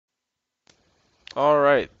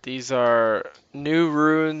Alright, these are new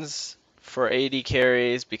runes for AD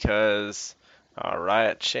carries because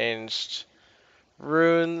Riot changed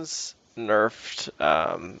runes, nerfed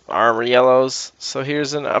armor yellows. So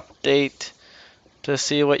here's an update to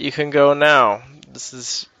see what you can go now. This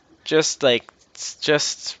is just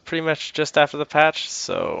pretty much just after the patch,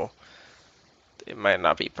 so it might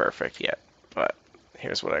not be perfect yet, but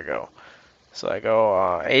here's what I go. So I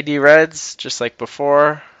go AD reds, just like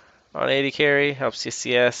before on AD carry, helps you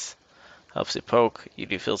CS. Helps you poke. You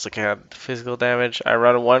do physical damage. I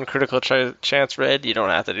run one critical chance red. You don't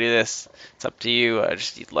have to do this. It's up to you. I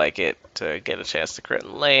just you'd like it to get a chance to crit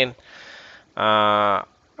in lane. I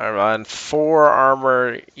run 4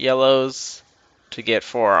 armor yellows to get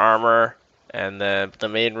 4 armor, and then the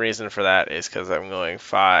main reason for that is because I'm going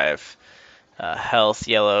 5 health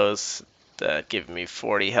yellows that give me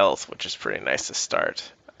 40 health, which is pretty nice to start.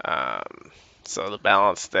 So the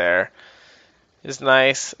balance there is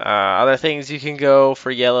nice. Other things you can go for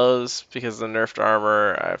yellows because the nerfed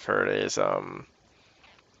armor I've heard is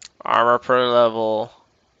armor per level,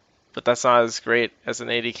 but that's not as great as an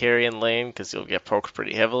AD carry in lane because you'll get poked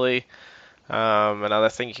pretty heavily. Another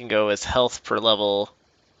thing you can go is health per level,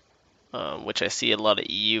 which I see a lot of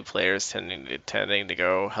EU players tending to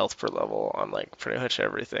go health per level on like pretty much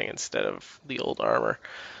everything instead of the old armor.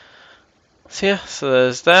 So yeah, so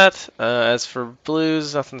there's that. As for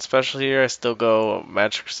blues, nothing special here. I still go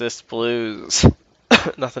magic resist blues.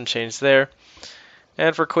 Nothing changed there.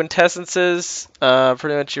 And for quintessences,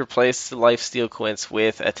 pretty much you replace the lifesteal quints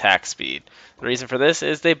with attack speed. The reason for this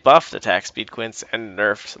is they buffed attack speed quints and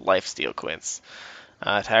nerfed lifesteal quints.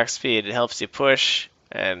 Attack speed helps you push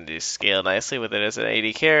and you scale nicely with it as an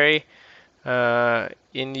AD carry.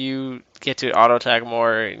 And you get to auto attack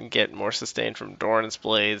more and get more sustain from Doran's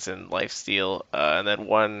blades and lifesteal, and then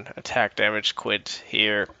 1 attack damage quint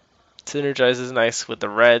here synergizes nice with the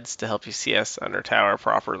reds to help you CS under tower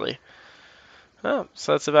properly. So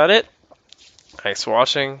that's about it. Thanks for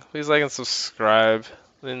watching. Please like and subscribe,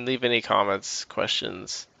 and leave any comments,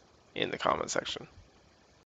 questions in the comment section.